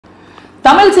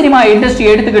Tamil cinema industry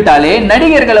எடுத்துக்கிட்டாலே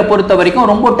நடிகர்களை பொறுத்த வரைக்கும்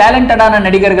ரொம்ப டேலண்டடான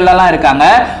நடிகர்கள் எல்லாம் இருக்காங்க.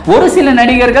 ஒரு சில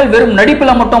நடிகர்கள் வெறும்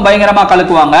நடிப்புல மட்டும் பயங்கரமா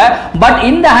கலக்குவாங்க. பட்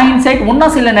இந்த ஹைண்ட்சைட்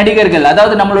இன்னும் சில நடிகர்கள்,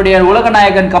 அதாவது நம்மளுடைய உலக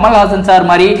நாயகன் கமல்ஹாசன் சார்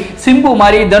மாதிரி, சிம்பு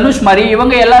மாதிரி, தனுஷ் மாதிரி,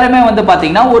 இவங்க எல்லாருமே வந்து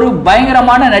பாத்தீங்கன்னா ஒரு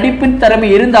பயங்கரமான நடிப்பின் திறமை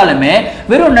இருந்தாலுமே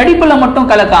வெறும் நடிப்புல மட்டும்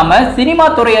கலக்காம சினிமா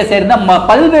துறையை சேர்ந்த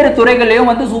பல்வேறு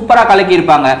துறைகளையும் வந்து சூப்பரா கலக்கி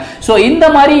இருப்பாங்க. சோ இந்த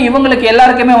மாதிரி இவங்களுக்கு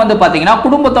எல்லாருக்குமே வந்து பாத்தீங்கன்னா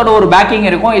குடும்பத்தோட ஒரு பேக்கிங்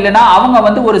இருக்கும், இல்லைன்னா அவங்க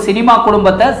வந்து ஒரு சினிமா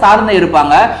குடும்பத்தை சார்ந்து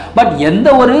இருப்பாங்க. பட் எந்த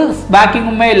ஒரு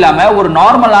பேக்கிங்குமே இல்லாம ஒரு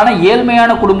நார்மலான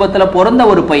ஏழ்மையான குடும்பத்துல பிறந்த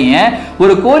ஒரு பையன்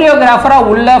ஒரு கோரியோகிராஃபரா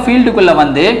உள்ள ஃபீல்டுக்குள்ள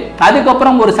வந்து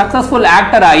அதுக்கப்புறம் ஒரு சக்சஸ்ஃபுல்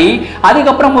ஆக்டர் ஆகி,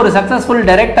 அதுக்கப்புறம் ஒரு சக்சஸ்ஃபுல்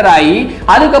டைரக்டர் ஆகி,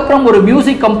 அதுக்கப்புறம் ஒரு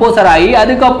மியூசிக் கம்போசர் ஆகி,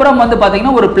 அதுக்கப்புறம் வந்து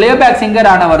பாத்தீங்கன்னா ஒரு பிளேபேக் சிங்கர்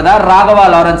ஆனவர் தான் Raghava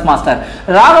Lawrence master.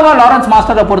 Raghava Lawrence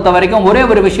மாஸ்டரை பொறுத்த வரைக்கும் ஒரே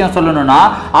ஒரு விஷயம் சொல்லணும்னா,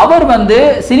 அவர் வந்து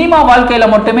சினிமா வாழ்க்கையில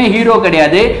மட்டுமே ஹீரோ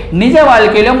கிடையாது, நிஜ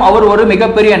வாழ்க்கையிலும் அவர் ஒரு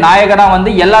மிகப்பெரிய நாயகனா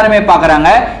வந்து எல்லாருமே பார்க்கறாங்க.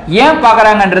 ஏன்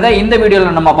பார்க்கறாங்கன்றதை இந்த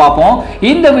வீடியோல நம்ம பார்ப்போம்.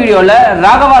 இந்த வீடியோல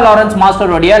ராகவா லாரன்ஸ்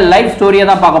மாஸ்டரோட லைஃப் ஸ்டோரியை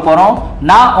தான் பார்க்க போறோம்.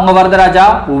 நான் உங்க Varadaraja.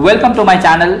 Welcome to my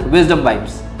channel wisdom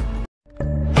vibes.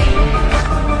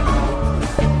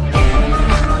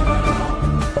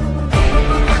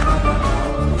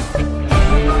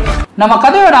 நம்ம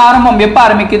கதையோட ஆரம்பம் எப்ப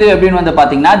ஆரம்பிக்குது அப்படின்னு வந்து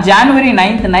பாத்தீங்கன்னா ஜனவரி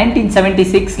 9,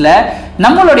 1976ல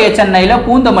நம்மளுடைய சென்னையில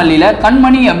பூந்தமல்லியில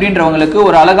கண்மணி அப்படின்றவங்களுக்கு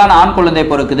ஒரு அழகான ஆண் குழந்தை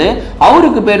பிறக்குது.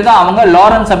 அவருக்கு பேர் தான் அவங்க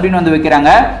லாரன்ஸ் அப்படின்னு வந்து வைக்கிறாங்க.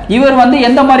 இவர் வந்து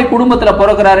எந்த மாதிரி குடும்பத்துல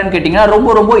பிறக்கிறாருன்னு கேட்டீங்கன்னா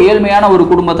ரொம்ப ரொம்ப ஏழ்மையான ஒரு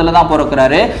குடும்பத்துல தான்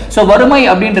பிறக்கிறாரு. சோ வறுமை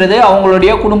அப்படின்றது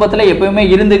அவங்களுடைய குடும்பத்துல எப்பவுமே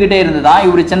இருந்துகிட்டே இருந்துதான்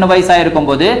இவர் சின்ன வயசா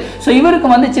இருக்கும்போது. சோ இவருக்கு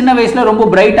வந்து சின்ன வயசுல ரொம்ப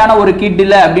பிரைட்டான ஒரு கிட்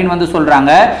இல்ல அப்படின்னு வந்து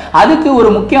சொல்றாங்க. அதுக்கு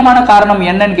ஒரு முக்கியமான காரணம்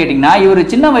என்னன்னு கேட்டீங்கன்னா, இவர்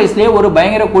சின்ன வயசுலயே ஒரு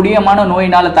பயங்கர கொடியமான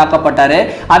நோயினால தாக்கப்பட்டாரு.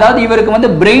 அதாவது இவருக்கு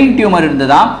வந்து பிரெயின் டியூமர்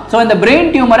இருந்ததா. சோ இந்த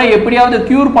பிரெயின் டியூமரை எப்படியாவது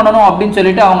கியூர் பண்ணணும் அப்படின்னு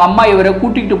சொல்லிட்டு அவங்க அம்மா இவரை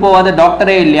கூட்டிட்டு போவாத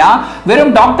டாக்டரே இல்லையா,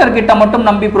 வெறும் டாக்டர் கிட்ட மட்டும்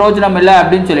நம்பி பிரயோஜனம் இல்லை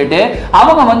அப்படின்னு சொல்லிட்டு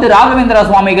அவங்க வந்து ராகவேந்திர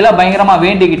சுவாமிகளை பயங்கரமா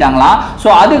வேண்டிக்கிட்டாங்களாம். சோ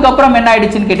அதுக்கப்புறம் என்ன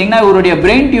ஆயிடுச்சுன்னு கேட்டீங்கன்னா, இவருடைய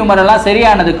பிரெயின் டியூமர் எல்லாம்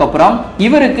சரியானதுக்கு அப்புறம்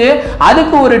இவருக்கு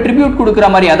அதுக்கு ஒரு ட்ரிபியூட் கொடுக்குற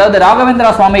மாதிரி, அதாவது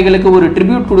ராகவேந்திர சுவாமிகளுக்கு ஒரு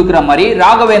ட்ரிபியூட் கொடுக்குற மாதிரி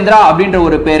ராகவேந்திரா அப்படின்ற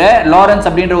ஒரு பேரை லாரன்ஸ்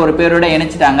அப்படின்ற ஒரு பேரோட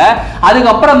இணைச்சிட்டாங்க.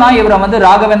 அதுக்கப்புறம் தான் இவரை வந்து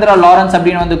ராகவேந்திரா லாரன்ஸ்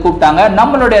அப்படின்னு வந்து கூப்பிட்டாங்க.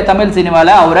 நம்மளுடைய தமிழ்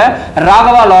சினிமால அவரை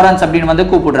ராகவா லாரன்ஸ் அப்படின்னு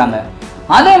வந்து கூப்பிடுறாங்க.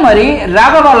 அதே மாதிரி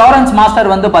ராகவா லாரன்ஸ் மாஸ்டர்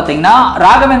வந்து பாத்தீங்கன்னா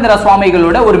ராகவேந்திர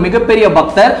சுவாமிகளோட ஒரு மிகப்பெரிய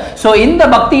பக்தர். சோ இந்த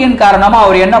பக்தியின் காரணமா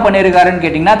அவர் என்ன பண்ணிருக்காருன்னு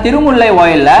கேட்டீங்கன்னா, திருமுல்லை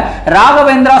வாயில்ல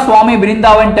ராகவேந்திரா சுவாமி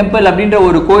பிருந்தாவன் டெம்பிள் அப்படின்ற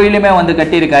ஒரு கோயிலுமே வந்து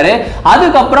கட்டியிருக்காரு.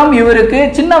 அதுக்கப்புறம் இவருக்கு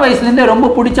சின்ன வயசுல இருந்து ரொம்ப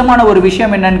பிடிச்சமான ஒரு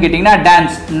விஷயம் என்னன்னு கேட்டீங்கன்னா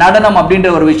டான்ஸ், நடனம்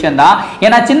அப்படின்ற ஒரு விஷயம் தான்.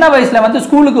 ஏன்னா சின்ன வயசுல வந்து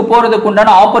ஸ்கூலுக்கு போறதுக்கு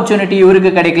உண்டான ஆப்பர்ச்சுனிட்டி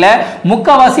இவருக்கு கிடைக்கல.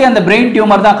 முக்காவாசி அந்த பிரெயின்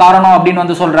டியூமர் தான் காரணம் அப்படின்னு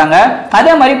வந்து சொல்றாங்க.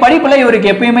 அதே மாதிரி படிப்புல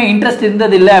இவருக்கு எப்பயுமே இன்ட்ரெஸ்ட்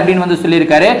இருந்தது இல்லை அப்படின்னு வந்து சொல்லி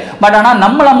இருக்காரு. பட் ஆனா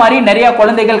நம்மள மாதிரி நிறைய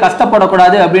குழந்தைகள்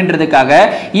கஷ்டப்படக்கூடாது அப்படின்றதுக்காக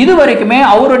இது வரைக்குமே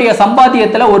அவருடைய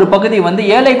சம்பாத்தியத்துல ஒரு பகுதி வந்து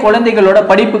ஏழை குழந்தைகளோட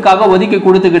படிப்புக்காக ஒதுக்கி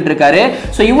கொடுத்துக்கிட்டு இருக்காரு.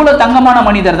 சோ இவ்வளவு தங்கமான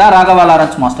மனிதர் தான் ராகவா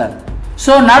லாரன்ஸ் மாஸ்டர்.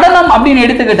 சோ நடனம் அப்படின்னு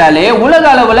எடுத்துக்கிட்டாலே உலக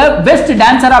அளவுல பெஸ்ட்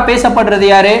டான்சரா பேசப்படுறது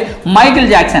யாரு? Michael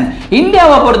Jackson.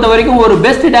 இந்தியாவை பொறுத்த வரைக்கும் ஒரு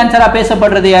பெஸ்ட் டான்சரா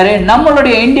பேசப்படுறது யாரு?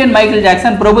 நம்மளுடைய Indian Michael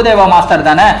Jackson, Prabhudeva master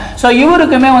தானே. சோ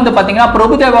இவருக்குமே வந்து பாத்தீங்கன்னா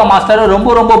பிரபுதேவா மாஸ்டர்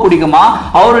ரொம்ப ரொம்ப பிடிக்குமா.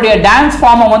 அவருடைய டான்ஸ்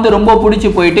ஃபார்மை வந்து ரொம்ப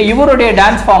பிடிச்சு போயிட்டு இவருடைய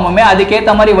டான்ஸ் ஃபார்முமே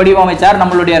அதுக்கேற்ற மாதிரி வடிவமைச்சார்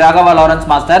நம்மளுடைய ராகவா லாரன்ஸ்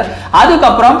மாஸ்டர்.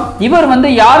 அதுக்கப்புறம் இவர்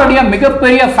வந்து யாருடைய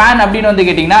மிகப்பெரிய ஃபேன் அப்படின்னு வந்து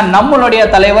கேட்டீங்கன்னா, நம்மளுடைய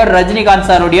தலைவர் ரஜினிகாந்த்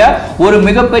சாருடைய ஒரு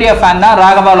மிகப்பெரிய ஃபேன் தான்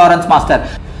ராகவா லாரன்ஸ் மாஸ்டர்.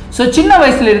 சோ சின்ன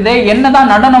வயசுல இருந்தே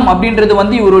என்னதான் நடனம் அப்படின்றது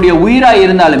வந்து இவருடைய உயிரா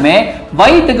இருந்தாலுமே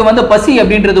வயிற்றுக்கு வந்து பசி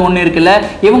அப்படின்றது ஒண்ணு இருக்குல்ல.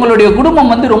 இவங்களுடைய குடும்பம்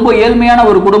வந்து ரொம்ப ஏழ்மையான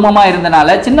ஒரு குடும்பமா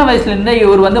இருந்தனால சின்ன வயசுல இருந்தே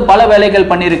இவர் வந்து பல வேலைகள்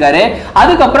பண்ணியிருக்காரு.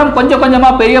 அதுக்கப்புறம் கொஞ்சம் கொஞ்சமா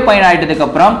பெரிய பையன் ஆயிட்டதுக்கு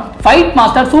அப்புறம் ஃபைட்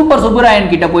மாஸ்டர் சூப்பர் சுப்பராயன்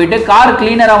கிட்ட போயிட்டு கார்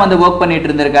கிளீனரா வந்து ஒர்க் பண்ணிட்டு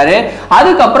இருந்திருக்காரு.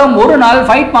 அதுக்கப்புறம் ஒரு நாள்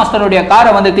ஃபைட் மாஸ்டருடைய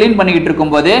காரை வந்து கிளீன் பண்ணிக்கிட்டு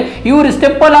இருக்கும்போது இவர்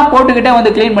ஸ்டெப் எல்லாம் போட்டுக்கிட்டே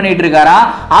வந்து கிளீன் பண்ணிட்டு இருக்காரா.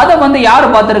 அதை வந்து யாரு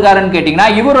பார்த்திருக்காருன்னு கேட்டீங்கன்னா,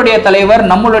 இவருடைய தலைவர்,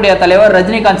 நம்மளுடைய தலைவர்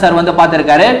ரஜினிகாந்த் சார் வந்து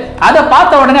பார்த்திருக்காரு. அதை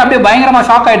பார்த்த உடனே அப்படியே பயங்கரமா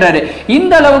ஷாக் ஆயிட்டாரு.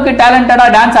 இந்த அளவுக்கு டேலண்டடா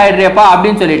டான்ஸ் ஆயிடுறியப்பா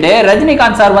அப்படின்னு சொல்லிட்டு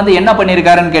ரஜினிகாந்த் சார் வந்து என்ன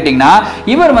பண்ணிருக்காருன்னு கேட்டீங்கன்னா,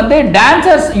 இவர் வந்து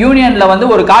டான்சர்ஸ் யூனியன்ல வந்து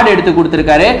ஒரு கார்டு எடுத்து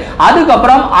கொடுத்திருக்காரு.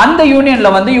 அதுக்கப்புறம் அந்த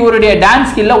யூனியன்ல வந்து இவருடைய டான்ஸ்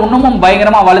ஸ்கில்ல இன்னமும்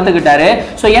பயங்கரமா வளர்த்துக்கிட்டாரு.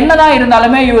 சோ என்னதான்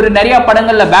இருந்தாலுமே இவர் நிறைய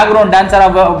படங்கள்ல பேக்ரவுண்ட் டான்சரா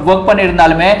ஒர்க்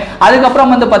பண்ணியிருந்தாலுமே,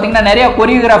 அதுக்கப்புறம் வந்து பாத்தீங்கன்னா நிறைய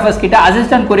கொரியோகிராஃபர்ஸ் கிட்ட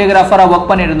அசிஸ்டன்ட் கொரியோகிராஃபரா ஒர்க்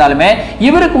பண்ணியிருந்தாலுமே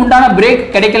இவருக்கு உண்டான பிரேக்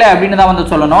கிடைக்கல அப்படின்னு தான் வந்து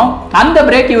சொல்லணும். அந்த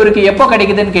பிரேக் இவருக்கு எப்போ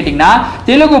கிடைக்குதுன்னு கேட்டீங்கன்னா,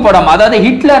 தெலுங்கு படம், அதாவது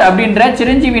ஹிட்லர் அப்படின்ற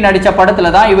சிரஞ்சீவி நடிச்ச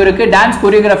படத்துல தான் இவருக்கு டான்ஸ்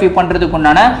கொரியோகிராஃபி பண்றதுக்கு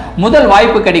உண்டான முதல்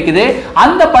வாய்ப்பு கிடைக்குது.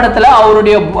 அந்த படத்துல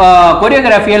அவருடைய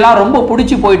கொரியோகிராஃபி எல்லாம் ரொம்ப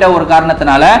பிடிச்சி போயிட்ட ஒரு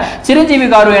காரணத்தினால சிரஞ்சீவி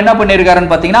காரு என்ன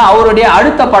பண்ணிருக்காருன்னு பாத்தீங்கன்னா அவருடைய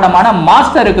அடுத்த படமான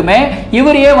மாஸ்டருக்குமே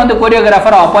இவரையே வந்து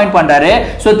கொரியோகிராஃபர் அப்பாயிண்ட் பண்றாரு.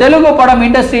 சோ தெலுங்கு படம்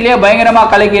இண்டஸ்ட்ரியிலே பயங்கரமா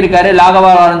கலக்கி இருக்காரு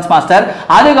ராகவா லாரன்ஸ் மாஸ்டர்.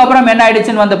 அதுக்கப்புறம் என்ன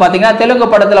ஆயிடுச்சுன்னு வந்து பாத்தீங்கன்னா தெலுங்கு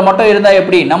படத்துல மட்டும் இருந்தா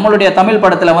எப்படி, நம்மளுடைய தமிழ்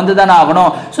படத்துல வந்து தானே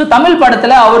ஆகணும். சோ தமிழ்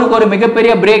படத்துல அவருக்கு ஒரு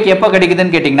மிகப்பெரிய பிரேக் எப்ப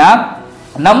கிடைக்குதுன்னு கேட்டீங்கன்னா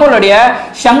நம்மளுடைய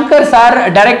சங்கர் சார்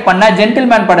டைரக்ட் பண்ண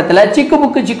ஜென்டில்மேன் படத்துல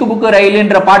சிக்கு புக்கு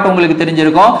ரயில்ன்ற பாட்டு உங்களுக்கு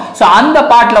தெரிஞ்சிருக்கும். சோ அந்த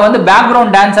பாட்டுல வந்து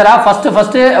பேக்ரவுண்ட் டான்சரா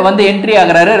ஃபர்ஸ்ட் வந்து என்ட்ரி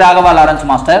ஆகுறாரு ராகவா லாரன்ஸ்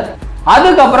மாஸ்டர்.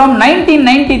 அதுக்கப்புறம்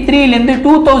 1993 இருந்து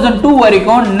 2002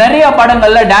 வரைக்கும் நிறைய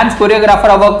படங்கள்ல டான்ஸ்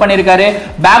கொரியோகிராஃபரா ஒர்க் பண்ணிருக்காரு,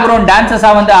 பேக்ரவுண்ட்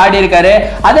டான்சர்ஸா வந்து ஆடி இருக்காரு.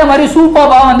 அதே மாதிரி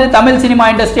சூப்பர்வா வந்து தமிழ் சினிமா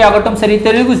இண்டஸ்ட்ரி ஆகட்டும் சரி,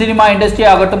 தெலுங்கு சினிமா இண்டஸ்ட்ரி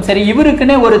ஆகட்டும் சரி,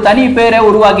 இவருக்குன்னு ஒரு தனி பேரை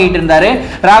உருவாக்கிட்டு இருந்தாரு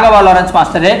ராகவா லாரன்ஸ்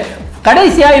மாஸ்டர்.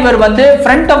 கடைசியா இவர் வந்து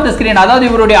ஃப்ரண்ட் ஆஃப் தி ஸ்கிரீன், அதாவது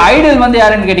இவருடைய ஐடல் வந்து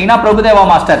யாருன்னு கேட்டீங்கன்னா பிரபுதேவா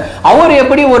மாஸ்டர். அவர்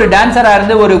எப்படி ஒரு டான்சரா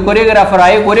இருந்து ஒரு கொரியோகிராஃபரா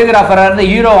இருந்து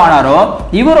ஹீரோ ஆனாரோ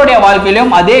இவருடைய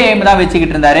வாழ்க்கையிலும் அதே எய்ம் தான்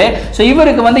வச்சுக்கிட்டு இருந்தாரு. சோ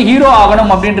இவருக்கு வந்து ஹீரோ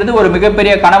ஆகணும் அப்படின்றது ஒரு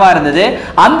மிகப்பெரிய கனவா இருந்தது.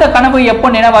 அந்த கனவு எப்போ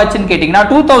நினைவாச்சுன்னு கேட்டீங்கன்னா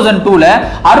 2002ல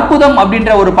அற்புதம்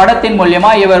அப்படின்ற ஒரு படத்தின்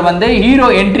மூலமா இவர் வந்து ஹீரோ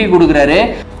என்ட்ரி கொடுக்குறாரு.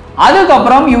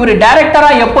 அதுக்கப்புறம் இவர் டைரக்டரா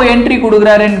எப்போ என்ட்ரி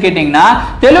கொடுக்குறாருன்னு கேட்டீங்கன்னா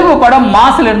தெலுங்கு படம்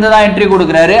மாஸ்ல இருந்து தான் என்ட்ரி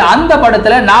கொடுக்குறாரு. அந்த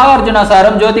படத்துல நாகார்ஜுனா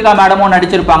சாரும் ஜோதிகா மேடமும்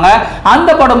நடிச்சிருப்பாங்க. அந்த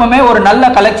படமுமே ஒரு நல்ல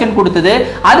கலெக்ஷன் கொடுத்தது.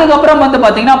 அதுக்கப்புறம் வந்து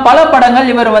பாத்தீங்கன்னா பல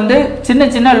படங்கள் இவர் வந்து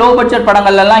சின்ன லோ பட்ஜெட்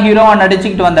படங்கள்ல எல்லாம் ஹீரோவா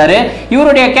நடிச்சுக்கிட்டு வந்தாரு.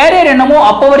 இவருடைய கேரியர் என்னமோ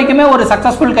அப்போ வரைக்குமே ஒரு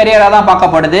சக்சஸ்ஃபுல் கேரியரா தான்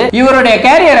பார்க்கப்படுது. இவருடைய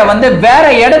கேரியரை வந்து வேற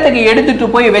இடத்துக்கு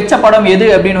எடுத்துட்டு போய் வெச்ச படம் எது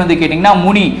அப்படின்னு வந்து கேட்டீங்கன்னா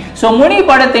முனி. சோ முனி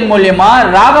படத்தின் மூலமா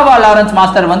ராகவா லாரன்ஸ்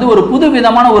மாஸ்டர் வந்து ஒரு புது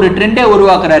விதமான ஒரு ட்ரெண்டே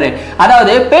உருவாக்குறாரு.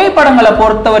 அதாவது பேய் படங்களை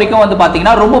பொறுத்த வரைக்கும் வந்து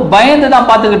பாத்தீங்கன்னா ரொம்ப பயந்து தான்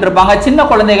பார்த்துக்கிட்டு இருப்பாங்க. சின்ன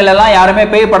குழந்தைகள் எல்லாம் யாருமே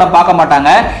பேய் படம் பார்க்க மாட்டாங்க.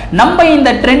 நம்ம இந்த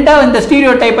ட்ரெண்டை இந்த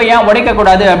ஸ்டீரியோ டைப்பை ஏன் உடைக்க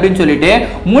கூடாது அப்படின்னு சொல்லிட்டு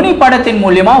முனி படத்தின்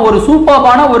மூலமா ஒரு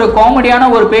சூப்பரான ஒரு காமெடியான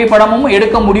ஒரு பேய் படமும்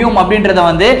எடுக்க முடியும் அப்படின்றத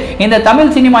வந்து இந்த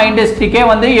தமிழ் சினிமா இண்டஸ்ட்ரிக்கே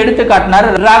வந்து எடுத்து காட்டினார்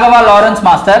ராகவா லாரன்ஸ்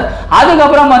மாஸ்டர்.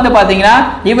 அதுக்கப்புறம் வந்து பாத்தீங்கன்னா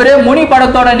இவரு முனி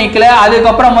படத்தோட நிக்கல.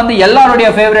 அதுக்கப்புறம் வந்து எல்லாருடைய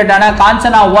ஃபேவரட்டான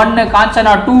காஞ்சனா 1,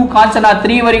 காஞ்சனா 2, காஞ்சனா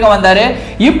 3 வரைக்கும் வந்தாரு.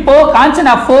 இப்போ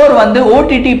காஞ்சனா 4 வந்து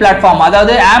OTT பிளாட்ஃபார்ம்,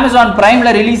 அதாவது அமேசான் பிரைம்ல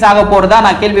ரிலீஸ் ஆக போறதா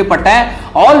நான் கேள்விப்பட்டேன்.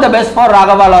 All the best for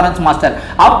Raghava Lawrence master.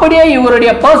 அப்படியே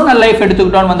இவருடைய பர்சனல் லைஃப்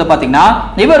எடுத்துக்கிட்டோம்னு வந்து பாத்தீங்கன்னா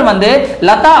இவர் வந்து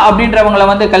லதா அப்படின்றவங்களை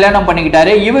வந்து கல்யாணம்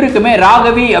பண்ணிக்கிட்டாரு. இவருக்குமே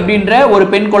ராகவி அப்படின்ற ஒரு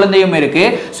பெண் குழந்தையும் இருக்கு.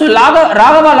 சோ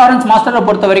ராகவா லாரன்ஸ் மாஸ்டரை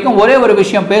பொறுத்த வரைக்கும் ஒரே ஒரு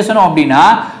விஷயம் பேசணும் அப்படின்னா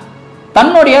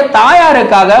தன்னுடைய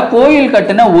தாயாருக்காக கோயில்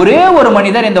கட்டின ஒரே ஒரு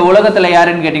மனிதர் இந்த உலகத்துல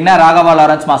யாருன்னு கேட்டீங்கன்னா ராகவா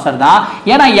லாரன்ஸ் மாஸ்டர் தான்.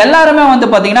 ஏன்னா எல்லாருமே வந்து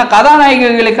பாத்தீங்கன்னா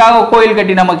கதாநாயகிகளுக்காக கோயில்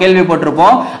கட்டி நம்ம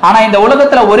கேள்விப்பட்டிருப்போம். ஆனா இந்த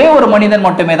உலகத்துல ஒரே ஒரு மனிதன்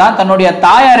மட்டுமே தான் தன்னுடைய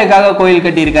தாயாருக்காக கோயில்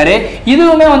கட்டி இருக்காரு.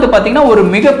 இதுவுமே வந்து பாத்தீங்கன்னா ஒரு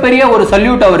மிகப்பெரிய ஒரு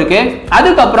சல்யூட் அவருக்கு.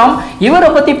 அதுக்கப்புறம்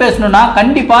இவரை பத்தி பேசணும்னா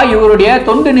கண்டிப்பா இவருடைய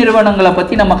தொண்டு நிறுவனங்களை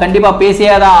பத்தி நம்ம கண்டிப்பா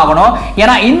பேசியே தான் ஆகணும்.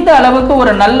 ஏன்னா இந்த அளவுக்கு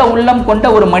ஒரு நல்ல உள்ளம் கொண்ட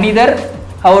ஒரு மனிதர்,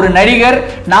 ஒரு நடிகர்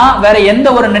நான் வேற எந்த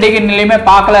ஒரு நடிகர் நிலையுமே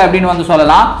பார்க்கல அப்படின்னு வந்து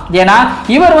சொல்லலாம். ஏன்னா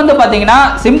இவர் வந்து பாத்தீங்கன்னா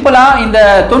சிம்பிளா இந்த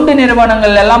தொண்டு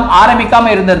நிறுவனங்கள் எல்லாம் ஆரம்பிக்காம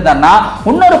இருந்திருந்தாருன்னா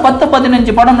இன்னொரு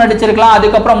 10-15 படம் நடிச்சிருக்கலாம்.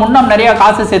 அதுக்கப்புறம் இன்னும் நிறைய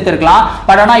காசு சேர்த்திருக்கலாம்.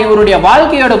 பட் ஆனா இவருடைய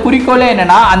வாழ்க்கையோட குறிக்கோளே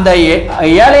என்னன்னா அந்த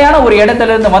ஏழையான ஒரு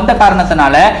இடத்துல இருந்து வந்த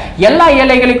காரணத்தினால எல்லா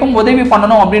ஏழைகளுக்கும் உதவி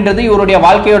பண்ணணும் அப்படின்றது இவருடைய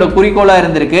வாழ்க்கையோட குறிக்கோளா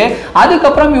இருந்திருக்கு.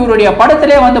 அதுக்கப்புறம் இவருடைய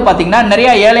படத்திலே வந்து பாத்தீங்கன்னா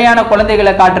நிறைய ஏழையான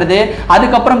குழந்தைகளை காட்டுறது,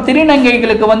 அதுக்கப்புறம்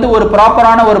திருநங்கைகளுக்கு வந்து ஒரு ப்ராப்பரா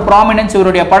ஒரு ப்ராமினன்ஸ்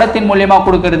இவருடைய படத்தின் மூலமா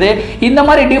கொடுக்கிறது. இந்த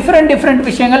மாதிரி டிஃபரெண்ட்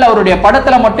விஷயங்கள் அவருடைய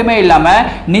படத்துல மட்டுமே இல்லாம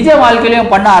நிஜ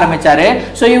வாழ்க்கையிலும் பண்ண ஆரம்பிச்சாரு.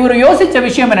 சோ இவர் யோசிச்ச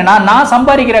விஷயம் என்னன்னா நான்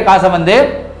சம்பாதிக்கிற காசை வந்து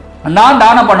நான்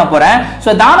தானம் பண்ண போறேன்.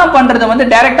 சோ தானம் பண்றது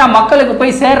வந்து டைரக்டா மக்களுக்கு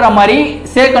போய் சேர்ற மாதிரி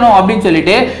சேர்க்கணும் அப்படின்னு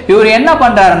சொல்லிட்டு இவர் என்ன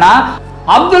பண்றாருன்னா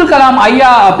அப்துல் கலாம் ஐயா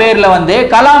பேர்ல வந்து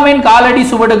கலாமின் காலடி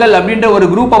சுவடுகள் அப்படின்ற ஒரு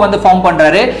குரூப்பை வந்து ஃபார்ம்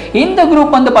பண்றாரு. இந்த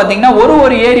குரூப் வந்து பாத்தீங்கன்னா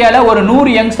ஒரு ஏரியால ஒரு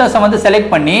 100 யங்ஸ்டர்ஸ் வந்து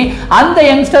செலக்ட் பண்ணி அந்த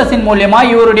யங்ஸ்டர்ஸின் மூலமா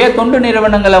இவருடைய தொண்டு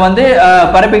நிறுவனங்களை வந்து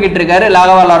பரப்பிக்கிட்டு இருக்காரு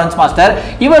ராகவா லாரன்ஸ் மாஸ்டர்.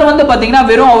 இவர் வந்து பாத்தீங்கன்னா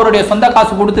வெறும் அவருடைய சொந்த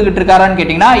காசு கொடுத்துக்கிட்டு இருக்காரான்னு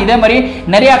கேட்டீங்கன்னா இதே மாதிரி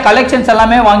நிறைய கலெக்ஷன்ஸ்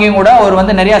எல்லாமே வாங்கி கூட அவர்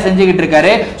வந்து நிறைய செஞ்சுக்கிட்டு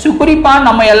இருக்காரு. குறிப்பா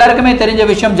நம்ம எல்லாருக்குமே தெரிஞ்ச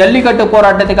விஷயம் ஜல்லிக்கட்டு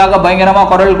போராட்டத்துக்காக பயங்கரமா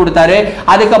குரல் கொடுத்தாரு.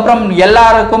 அதுக்கப்புறம்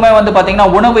எல்லாருக்குமே வந்து பாத்தீங்கன்னா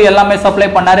உணவு எல்லாமே சப்ளை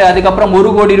பண்ணாரு. அதுக்கப்புறம் 1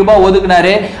 கோடி ரூபாய்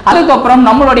ஒதுக்குனாரு. அதுக்கப்புறம்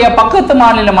நம்மளுடைய பக்கத்து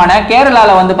மாநிலமான கேரளால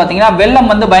வந்து பாத்தீங்கன்னா வெள்ளம்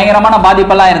வந்து பயங்கரமான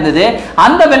பாதிப்பெல்லாம் இருந்தது.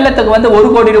 அந்த வெள்ளத்துக்கு வந்து 1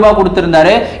 கோடி ரூபாய்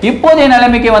கொடுத்திருந்தாரு. இப்போதைய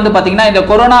நிலைமைக்கு வந்து பாத்தீங்கன்னா இந்த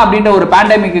கொரோனா அப்படின்ற ஒரு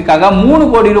பேண்டமிக்காக 3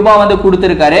 கோடி ரூபாய் வந்து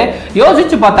கொடுத்திருக்காரு.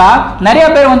 யோசிச்சு பார்த்தா நிறைய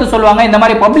பேர் வந்து சொல்லுவாங்க இந்த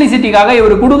மாதிரி பப்ளிசிட்டிக்காக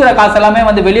இவர் கொடுக்குற காசு எல்லாமே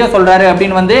வந்து வெளியே சொல்றாரு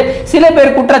அப்படின்னு வந்து சில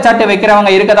பேர் குற்றச்சாட்டு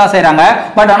வைக்கிறவங்க இருக்கதான் செய்றாங்க.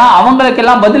 பட் ஆனா அவங்களுக்கு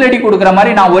எல்லாம் பதிலடி கொடுக்குற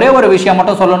மாதிரி நான் ஒரே ஒரு விஷயம்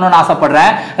மட்டும் சொல்லணும்னு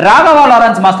ஆசைப்படுறேன். ராகவா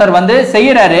லாரன்ஸ் மாஸ்டர் வந்து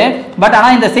செய்யறாரு. பட் ஆனா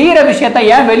இந்த செய்யற விஷயத்தை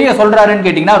ஏன் வெளியே சொல்றாருன்னு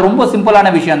கேட்டீங்கன்னா ரொம்ப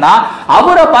சிம்பிளான விஷயம் தான்.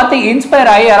 அவரை பார்த்து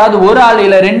இன்ஸ்பயர் ஆகி யாராவது ஒரு ஆள்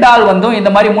இல்ல 2 ஆள் வந்து இந்த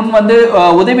மாதிரி முன் வந்து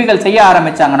உதவிகள் செய்ய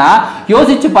ஆரம்பிச்சாங்கன்னா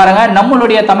யோசிச்சு பாருங்க,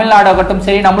 நம்மளுடைய தமிழ்நாடு ஆகட்டும்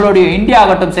சரி, நம்மளுடைய இந்தியா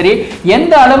ஆகட்டும் சரி,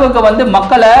 எந்த அளவுக்கு வந்து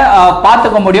மக்களை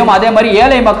பார்த்துக்க முடியும். அதே மாதிரி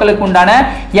ஏழை மக்களுக்கு உண்டான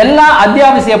எல்லா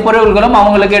அத்தியாவசிய பொருட்களும்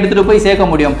அவங்களுக்கு எடுத்துட்டு போய் சேர்க்க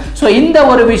முடியும். சோ இந்த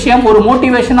ஒரு விஷயம் ஒரு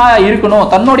மோட்டிவேஷனா இருக்கணும்,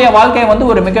 தன்னுடைய வாழ்க்கை வந்து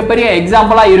ஒரு மிகப்பெரிய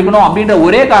எக்ஸாம்பிளா இருக்கணும் அப்படின்ற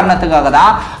ஒரே காரணத்துக்காக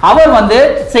தான் அவர் வந்து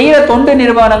செய்யற தொண்டு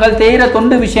நிறுவனங்கள், செய்யற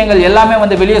தொண்டு விஷயங்கள் எல்லாமே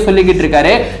வந்து வெளியே சொல்லிக்கிட்டு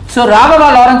இருக்காரு. சோ ராகவா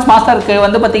லாரன்ஸ் மாஸ்டருக்கு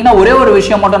வந்து பாத்தீங்கன்னா ஒரே ஒரு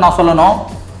விஷயம் மட்டும் நான் சொல்லணும்,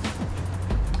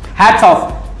 ஹேட்ஸ் ஆஃப்.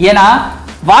 ஏன்னா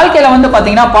வாழ்க்கையில வந்து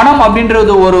பாத்தீங்கன்னா பணம்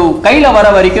அப்படின்றது ஒரு கையில வர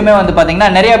வரைக்குமே வந்து பாத்தீங்கன்னா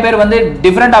நிறைய பேர் வந்து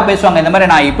டிஃபரெண்டா பேசுவாங்க. இந்த மாதிரி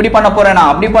நான் இப்படி பண்ண போறேன், நான்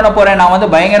அப்படி பண்ண போறேன், நான் வந்து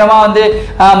பயங்கரமா வந்து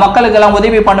மக்களுக்கு எல்லாம்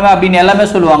உதவி பண்ணுவேன் அப்படின்னு எல்லாமே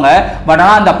சொல்லுவாங்க. பட்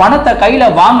ஆனா அந்த பணத்தை கையில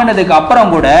வாங்கினதுக்கு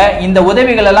அப்புறம் கூட இந்த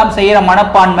உதவிகள் எல்லாம் செய்யற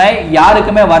மனப்பான்மை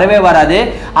யாருக்குமே வரவே வராது.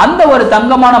 அந்த ஒரு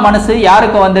தங்கமான மனசு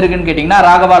யாருக்கு வந்திருக்குன்னு கேட்டீங்கன்னா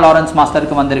ராகவா லாரன்ஸ்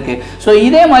மாஸ்டருக்கு வந்திருக்கு. சோ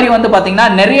இதே மாதிரி வந்து பாத்தீங்கன்னா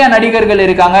நிறைய நடிகர்கள்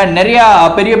இருக்காங்க, நிறைய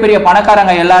பெரிய பெரிய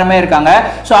பணக்காரங்க எல்லாருமே இருக்காங்க.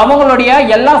 சோ அவங்களுடைய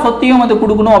எல்லா சொத்தையும் வந்து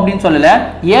கொடுக்கணும் அப்படின்னு சொல்லல,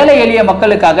 ஏழை எளிய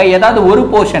மக்களுக்காக ஏதாவது ஒரு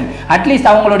போர்ஷன், அட்லீஸ்ட்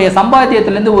அவங்களுடைய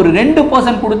சம்பாத்தியத்திலிருந்து ஒரு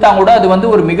 2% கொடுத்தா கூட அது வந்து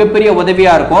ஒரு மிகப்பெரிய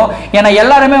உதவியா இருக்கும். ஏன்னா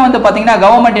எல்லாருமே வந்து பாத்தீங்கன்னா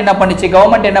கவர்மெண்ட் என்ன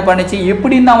பண்ணுச்சு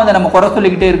இப்படின்னு தான் வந்து நம்ம குறை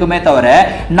சொல்லிக்கிட்டே இருக்குமே தவிர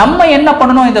நம்ம என்ன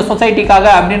பண்ணணும் இந்த சொசைட்டிக்காக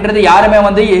அப்படின்றது யாருமே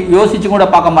வந்து யோசிச்சு கூட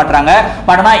பார்க்க மாட்டாங்க.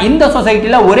 பட் ஆனா இந்த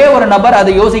சொசைட்டில ஒரே ஒரு நபர்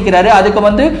அதை யோசிக்கிறாரு, அதுக்கு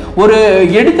வந்து ஒரு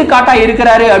எடுத்துக்காட்டா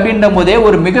இருக்கிறாரு அப்படின்ற போதே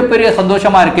ஒரு மிகப்பெரிய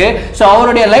சந்தோஷமா இருக்கு. சோ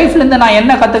அவருடைய லைஃப்ல இருந்து நான்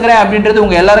என்ன கத்துக்கிறேன் அப்படின்றது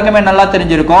உங்க எல்லாருக்குமே நல்லா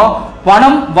தெரிஞ்சிருக்கும்.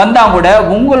 பணம் வந்தா கூட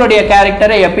உங்களுடைய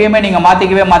கேரக்டரை எப்பயுமே நீங்க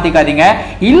மாத்திக்கவே மாத்திக்காதீங்க.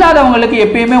 இல்லாதவங்களுக்கு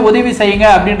எப்பயுமே உதவி செய்யுங்க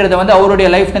அப்படின்றத வந்து அவருடைய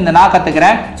லைஃப்ல இருந்து நான்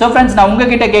கத்துக்கிறேன். சோ फ्रेंड्स, நான்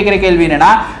உங்ககிட்ட கேக்குற கேள்வி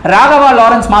என்னன்னா, ராகவா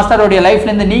லாரன்ஸ் மாஸ்டருடைய லைஃப்ல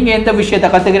இருந்து நீங்க எந்த விஷயத்தை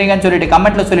கத்துக்கிறீங்கன்னு சொல்லிட்டு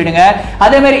கமெண்ட்ல சொல்லிடுங்க.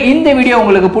 அதே மாதிரி இந்த வீடியோ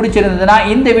உங்களுக்கு பிடிச்சிருந்ததுன்னா,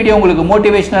 இந்த வீடியோ உங்களுக்கு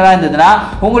மோட்டிவேஷனலா இருந்ததுன்னா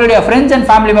உங்களுடைய ஃப்ரெண்ட்ஸ் அண்ட்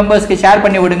ஃபேமிலி மெம்பர்ஸ்க்கு ஷேர்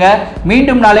பண்ணி விடுங்க.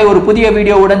 மீண்டும் நாளை ஒரு புதிய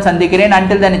வீடியோவுடன் சந்திக்கிறேன்.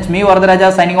 Until then, it's me Varadharaja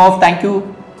signing off. Thank you.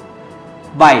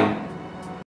 Bye.